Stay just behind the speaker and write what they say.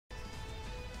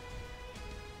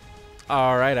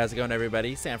Alright, how's it going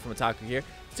everybody? Sam from Otalku here.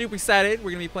 Super excited.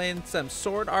 We're going to be playing some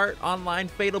Sword Art Online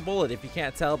Fatal Bullet, if you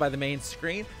can't tell by the main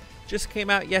screen. Just came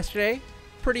out yesterday.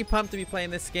 Pretty pumped to be playing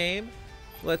this game.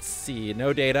 Let's see.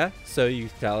 No data, so you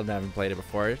can tell I haven't played it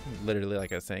before. Literally,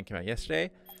 like I was saying, came out yesterday.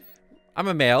 I'm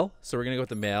a male, so we're going to go with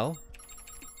the male.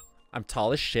 I'm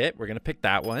tall as shit. We're going to pick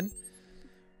that one.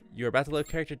 You're about to load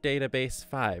character database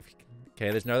 5.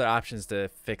 Okay, there's no other options to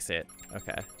fix it.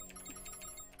 Okay.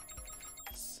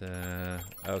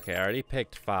 Okay, I already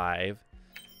picked 5.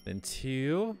 Then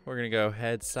 2, we're gonna go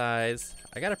head size.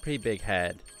 I got a pretty big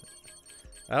head.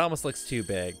 That almost looks too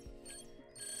big.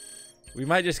 We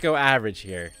might just go average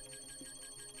here.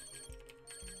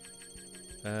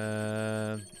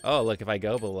 Oh, look, if I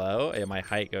go below, my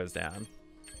height goes down.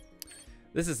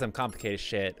 This is some complicated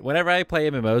shit. Whenever I play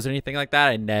MMOs or anything like that,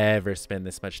 I never spend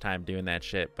this much time doing that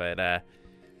shit, but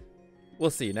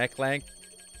we'll see. Neck length.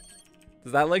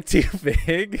 Does that look too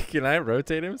big? Can I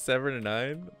rotate him 7 to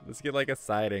 9? Let's get like a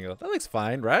side angle. That looks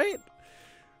fine, right?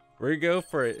 We're gonna go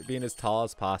for it being as tall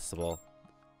as possible.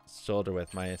 Shoulder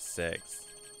width -6.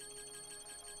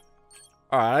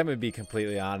 Alright, I'm gonna be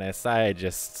completely honest. I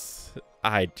just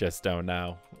don't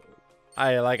know.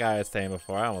 Like I was saying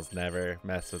before, I almost never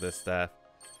mess with this stuff.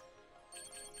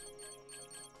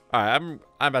 Alright, I'm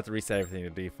about to reset everything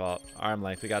to default. Arm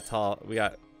length. We got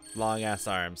long ass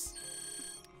arms.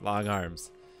 Long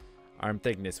arms. Arm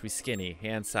thickness. We skinny.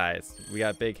 Hand size. We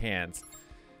got big hands.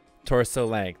 Torso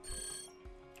length.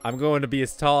 I'm going to be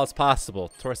as tall as possible.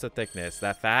 Torso thickness.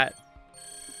 That fat?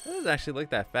 It doesn't actually look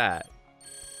that fat.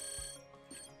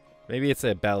 Maybe it's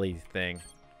a belly thing.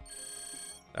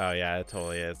 Oh yeah, it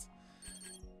totally is.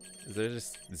 Is there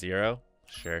just 0?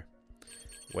 Sure.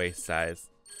 Waist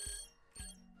size.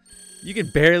 You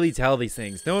can barely tell these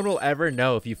things. No one will ever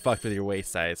know if you fucked with your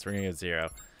waist size. We're gonna go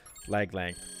 0. Leg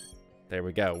length. There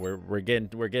we go. We're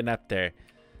getting up there.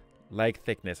 Leg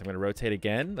thickness. I'm gonna rotate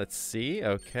again. Let's see.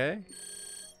 Okay.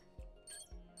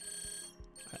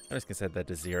 I'm just gonna set that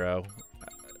to 0.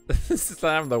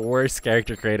 I'm the worst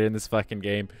character creator in this fucking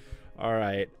game. All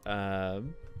right.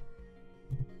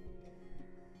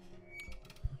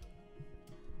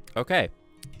 Okay.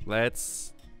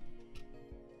 Let's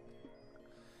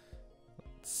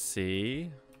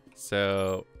see.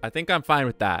 So I think I'm fine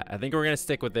with that. I think we're gonna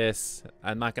stick with this.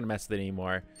 I'm not gonna mess with it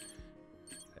anymore.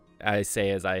 I say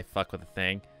as I fuck with the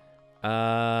thing.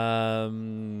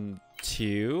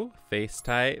 2 face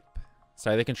type.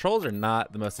 Sorry, the controls are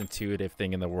not the most intuitive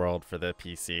thing in the world for the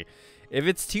PC. If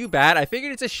it's too bad, I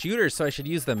figured it's a shooter, so I should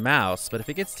use the mouse. But if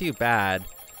it gets too bad,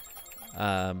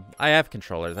 I have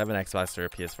controllers. I have an Xbox or a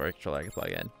PS4 controller I can plug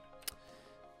in.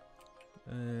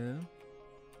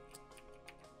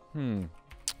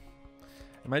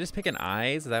 Am I just picking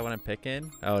eyes? Is that what I'm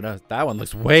picking? Oh no, that one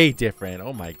looks way different.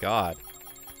 Oh my god.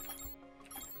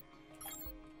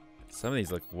 Some of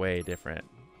these look way different.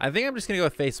 I think I'm just gonna go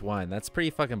with face 1. That's pretty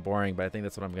fucking boring, but I think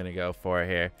that's what I'm gonna go for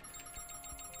here.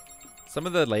 Some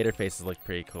of the later faces look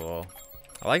pretty cool.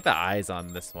 I like the eyes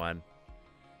on this one.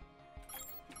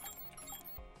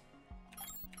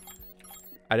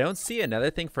 I don't see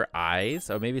another thing for eyes.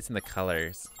 Oh, maybe it's in the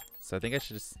colors. So I think I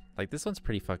should just, like, this one's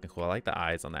pretty fucking cool. I like the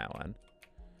eyes on that one.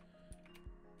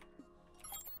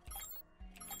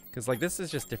 Because, like, this is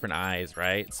just different eyes,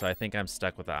 right? So I think I'm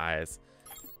stuck with the eyes.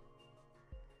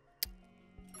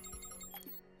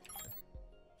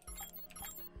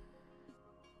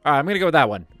 Alright, I'm going to go with that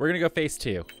one. We're going to go face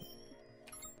 2.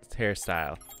 It's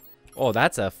hairstyle. Oh,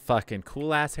 that's a fucking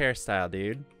cool-ass hairstyle,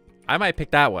 dude. I might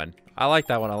pick that one. I like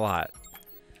that one a lot.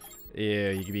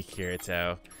 Ew, you can be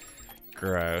Kirito.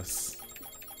 Gross.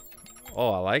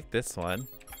 Oh, I like this one.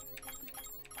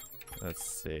 Let's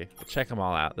see. We'll check them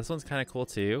all out. This one's kind of cool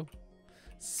too.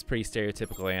 This is pretty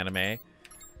stereotypical anime.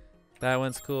 That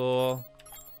one's cool.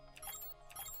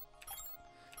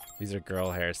 These are girl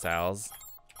hairstyles.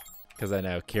 Because I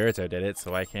know Kirito did it,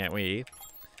 so why can't we?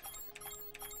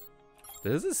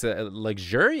 This is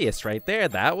luxurious right there.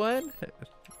 That one.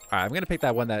 Alright, I'm going to pick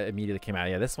that one that immediately came out.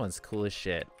 Yeah, this one's cool as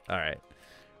shit. Alright.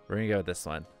 We're going to go with this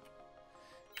one.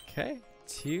 Okay.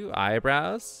 2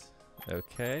 eyebrows.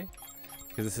 Okay.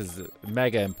 Because this is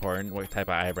mega important what type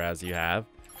of eyebrows you have.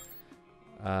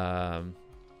 I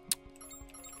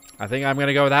think I'm going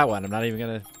to go with that one. I'm not even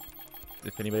going to...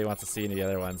 If anybody wants to see any of the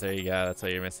other ones, there you go. That's why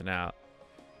you're missing out.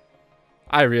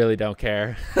 I really don't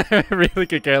care. I really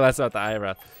could care less about the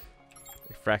eyebrows.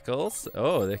 Freckles.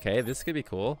 Oh, okay. This could be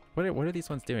cool. What are these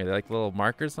ones doing? They're like little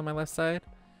markers on my left side.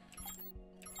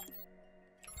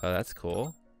 Oh, that's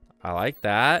cool. I like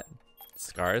that.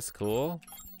 Scar's cool.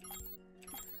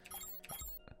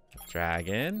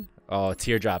 Dragon. Oh,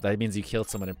 teardrop. That means you killed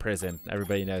someone in prison.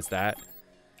 Everybody knows that.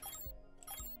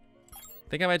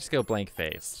 think I might just go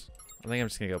blank-faced. I think I'm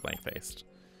just gonna go blank-faced.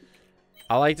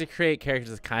 I like to create characters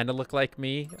that kind of look like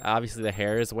me. Obviously, the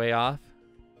hair is way off.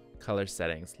 Color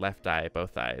settings. Left eye,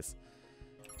 both eyes.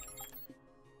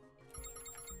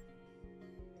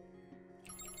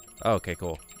 Oh, okay,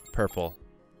 cool. Purple.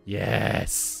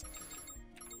 Yes!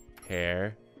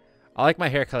 Hair. I like my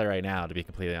hair color right now, to be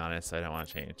completely honest, so I don't want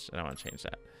to change. I don't want to change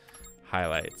that.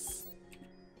 Highlights.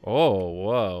 Oh,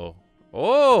 whoa.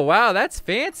 Oh, wow, that's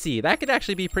fancy. That could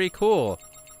actually be pretty cool.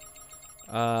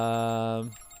 I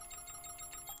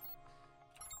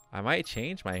might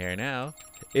change my hair now.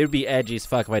 It would be edgy as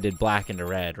fuck if I did black into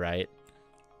red, right?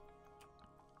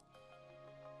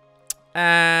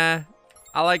 I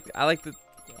like the,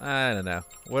 I don't know.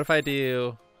 What if I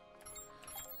do,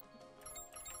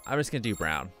 I'm just gonna do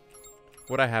brown.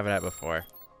 What I have it at before?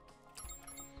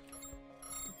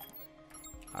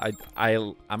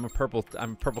 I'm a purple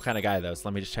kind of guy though, so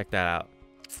let me just check that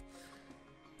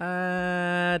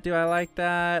out. Do I like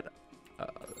that?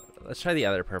 Let's try the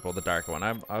other purple, the dark one.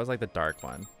 I always like the dark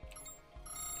one.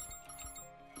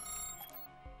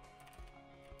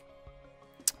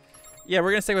 Yeah,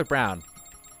 we're gonna stick with brown.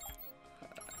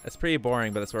 It's pretty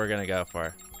boring, but that's what we're gonna go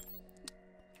for.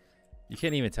 You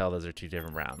can't even tell those are two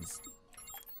different browns.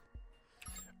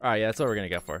 All right, yeah, that's what we're gonna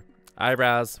go for.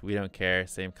 Eyebrows, we don't care,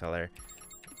 same color.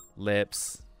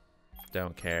 Lips,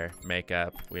 don't care.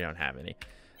 Makeup, we don't have any.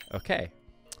 Okay,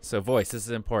 so voice, this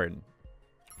is important.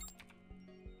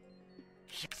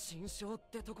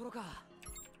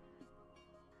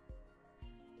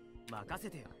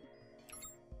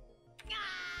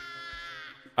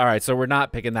 All right, so we're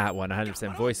not picking that one.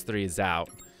 100%. Voice 3 is out.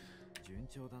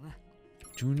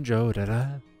 Junjo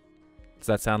dada. Does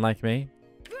that sound like me?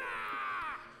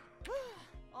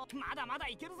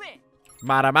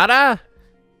 Mada mada.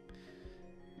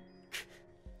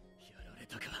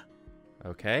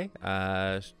 Okay.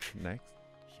 Next.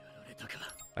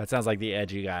 That sounds like the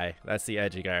edgy guy. That's the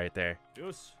edgy guy right there.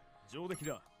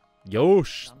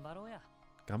 Yosh.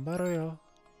 Gambaro yo.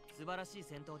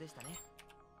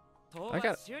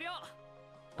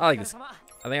 I like this.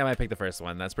 I think I might pick the first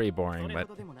one. That's pretty boring, but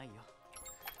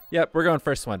yep, we're going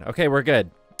first one. Okay, we're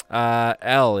good.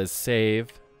 L is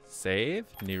save. Save.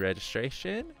 New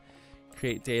registration.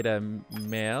 Create data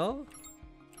mail.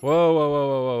 Whoa, whoa, whoa,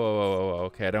 whoa, whoa, whoa, whoa, whoa.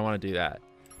 Okay, I don't want to do that.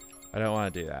 I don't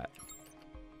want to do that.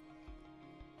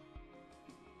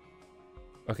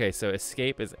 Okay, so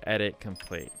escape is edit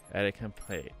complete. Edit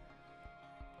complete.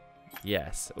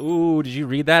 Yes. Ooh, did you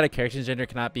read that? A character's gender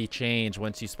cannot be changed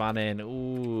once you spawn in.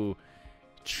 Ooh,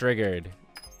 triggered.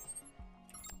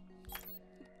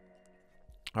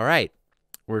 All right,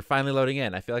 we're finally loading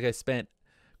in. I feel like I spent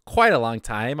quite a long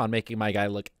time on making my guy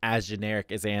look as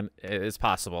generic as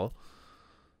possible.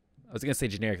 I was gonna say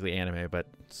generically anime, but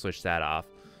switch that off.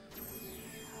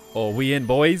 Oh, we in,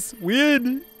 boys. We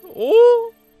in.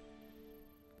 Oh.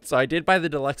 So I did buy the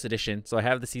deluxe edition. So I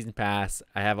have the season pass.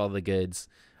 I have all the goods.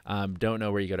 Don't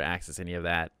know where you go to access any of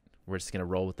that. We're just gonna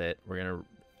roll with it. We're gonna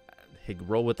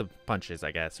roll with the punches,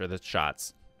 I guess, or the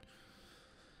shots.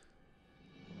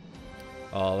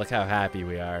 Oh, look how happy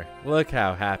we are. Look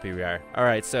how happy we are. All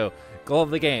right, so goal of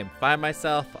the game. Find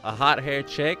myself a hot hair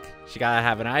chick. She gotta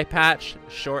have an eye patch,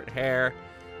 short hair.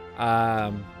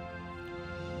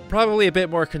 Probably a bit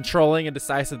more controlling and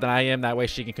decisive than I am. That way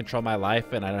she can control my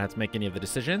life and I don't have to make any of the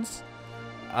decisions.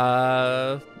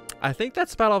 I think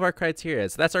that's about all of our criteria.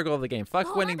 So that's our goal of the game.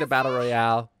 Fuck winning the battle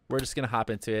royale. We're just gonna hop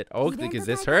into it. Oh, is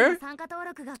this her?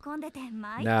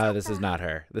 No, this is not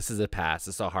her. This is a pass.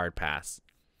 This is a hard pass.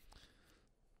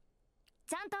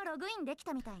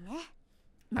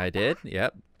 I did.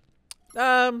 Yep.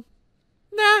 Nah,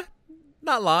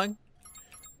 not long.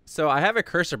 So I have a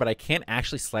cursor, but I can't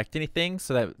actually select anything.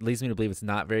 So that leads me to believe it's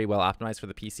not very well optimized for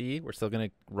the PC. We're still gonna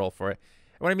roll for it.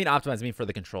 And what I mean optimized, I mean for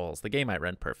the controls. The game might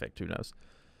run perfect. Who knows?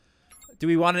 Do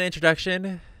we want an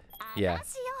introduction? Yeah.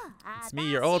 It's me,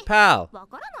 your old pal.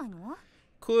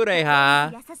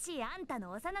 Kureha.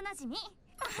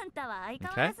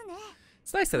 Okay.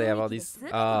 It's nice that they have all these.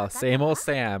 Oh, same old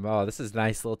Sam. Oh, this is a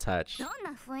nice little touch.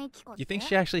 You think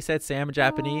she actually said Sam in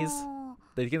Japanese?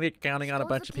 They think they're counting on a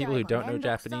bunch of people who don't know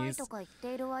Japanese.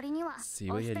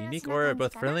 See, we had unique aura of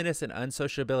both friendliness and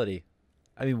unsociability.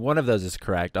 I mean, one of those is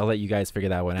correct. I'll let you guys figure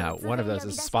that one out. One of those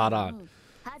is spot on.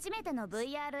 It's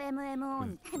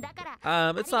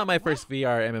not my first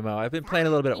VR MMO. I've been playing a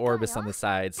little bit of Orbis on the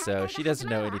side, so she doesn't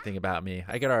know anything about me.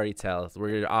 I could already tell.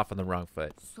 We're off on the wrong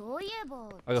foot. I'll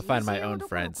go find my own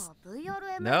friends.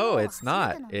 No, it's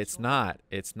not. It's not.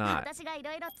 It's not.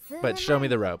 But show me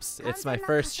the ropes. It's my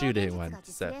first shooting one.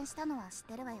 So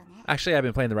actually, I've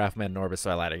been playing the Ralphman and Orbis,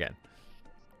 so I lied again.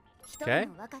 Okay.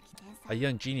 A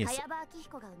young genius.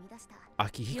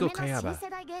 Akihiko Kayaba.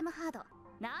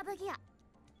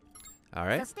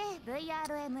 Alright.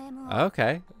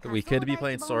 Okay. We could be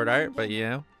playing Sword Art, but you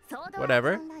know,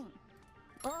 whatever.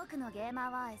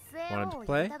 Wanted to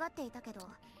play?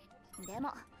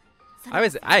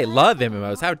 I love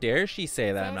MMOs. How dare she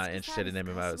say that I'm not interested in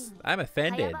MMOs? I'm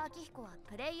offended.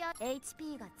 Players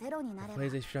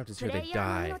HP drop to 0, they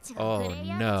die. Oh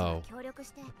no.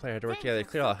 The player had to work together to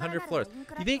clear all 100 floors. Do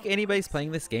you think anybody's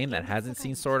playing this game that hasn't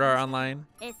seen Sword Art Online?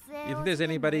 You think there's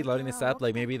anybody loading this up,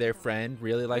 like maybe their friend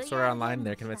really likes Sword Art Online and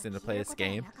they're convincing them to play this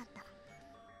game?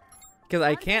 Because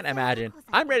I can't imagine.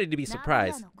 I'm ready to be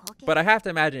surprised. But I have to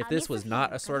imagine if this was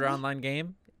not a Sword Art Online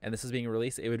game and this is being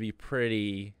released, it would be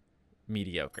pretty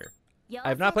mediocre. I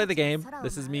have not played the game.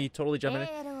 This is me totally jumping in.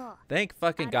 Thank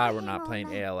fucking God we're not playing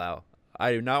ALL.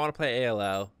 I do not want to play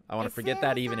ALL. I want to forget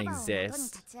that even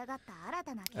exists.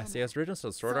 SAS original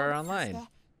still Sword Art Online.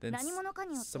 Then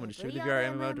someone distributed the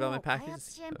VR MMO development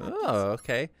package. Oh,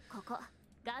 okay.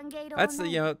 That's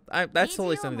that's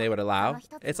totally something they would allow.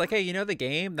 It's like, hey, you know the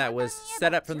game that was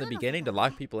set up from the beginning to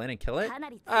lock people in and kill it?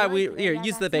 Here,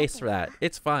 use the base for that.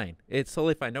 It's fine. It's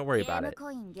totally fine. Don't worry about it.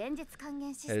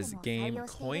 As game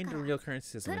coined real currency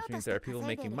system, which means there are people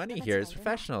making money here as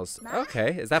professionals.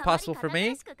 Okay, is that possible for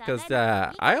me? Because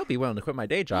I'll be willing to quit my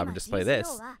day job and just play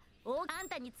this.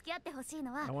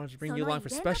 I wanted to bring you along for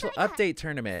special update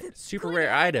tournament. Super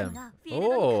rare item.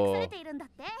 Oh.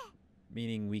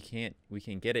 Meaning we can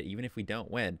get it even if we don't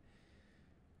win.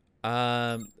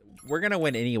 We're gonna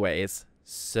win anyways.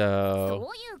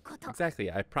 So exactly,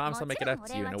 I promise I'll make it up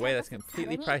to you in a way that's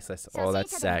completely priceless. Oh,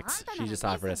 that's sex. She just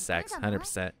offered us sex,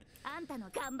 100%.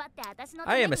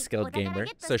 I am a skilled gamer,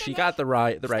 so she got the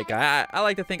right guy. I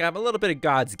like to think I'm a little bit of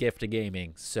God's gift to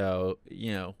gaming. So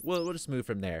you know, we'll just move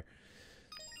from there.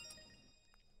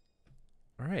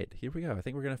 All right, here we go. I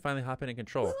think we're gonna finally hop in and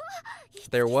control.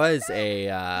 There was a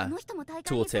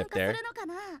tooltip there.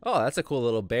 Oh, that's a cool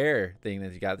little bear thing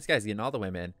that you got. This guy's getting all the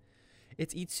women.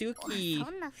 It's Itsuki.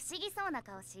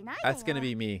 That's gonna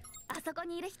be me.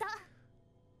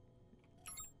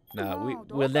 No,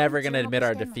 we're never gonna admit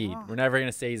our defeat. We're never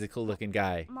gonna say he's a cool-looking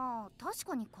guy. One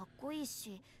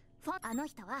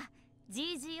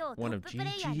of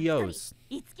GGOs.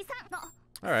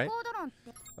 All right.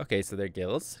 Okay, so they're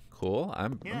guilds. Cool.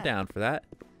 I'm down for that.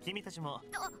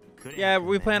 Yeah,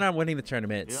 we plan on winning the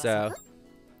tournament, so.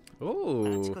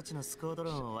 Ooh.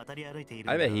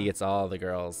 I bet he gets all the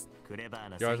girls.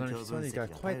 He's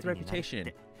got quite the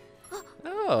reputation.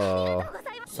 Oh.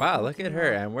 Wow, look at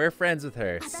her. And we're friends with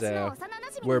her, so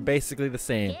we're basically the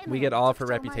same. We get all of her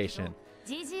reputation.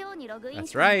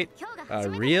 That's right. A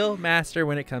real master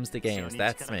when it comes to games.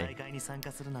 That's me. I'm trying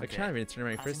to be in the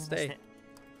tournament first day.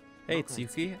 Hey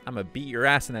Tsuki, I'm gonna beat your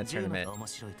ass in that tournament.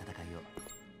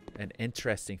 An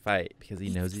interesting fight because he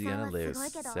knows he's gonna lose.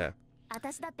 So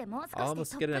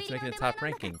almost good enough to make it in the top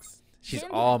rankings. She's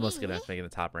almost good enough to make it in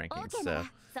the top rankings. So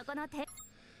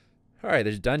alright,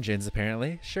 there's dungeons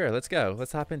apparently. Sure, let's go.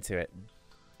 Let's hop into it.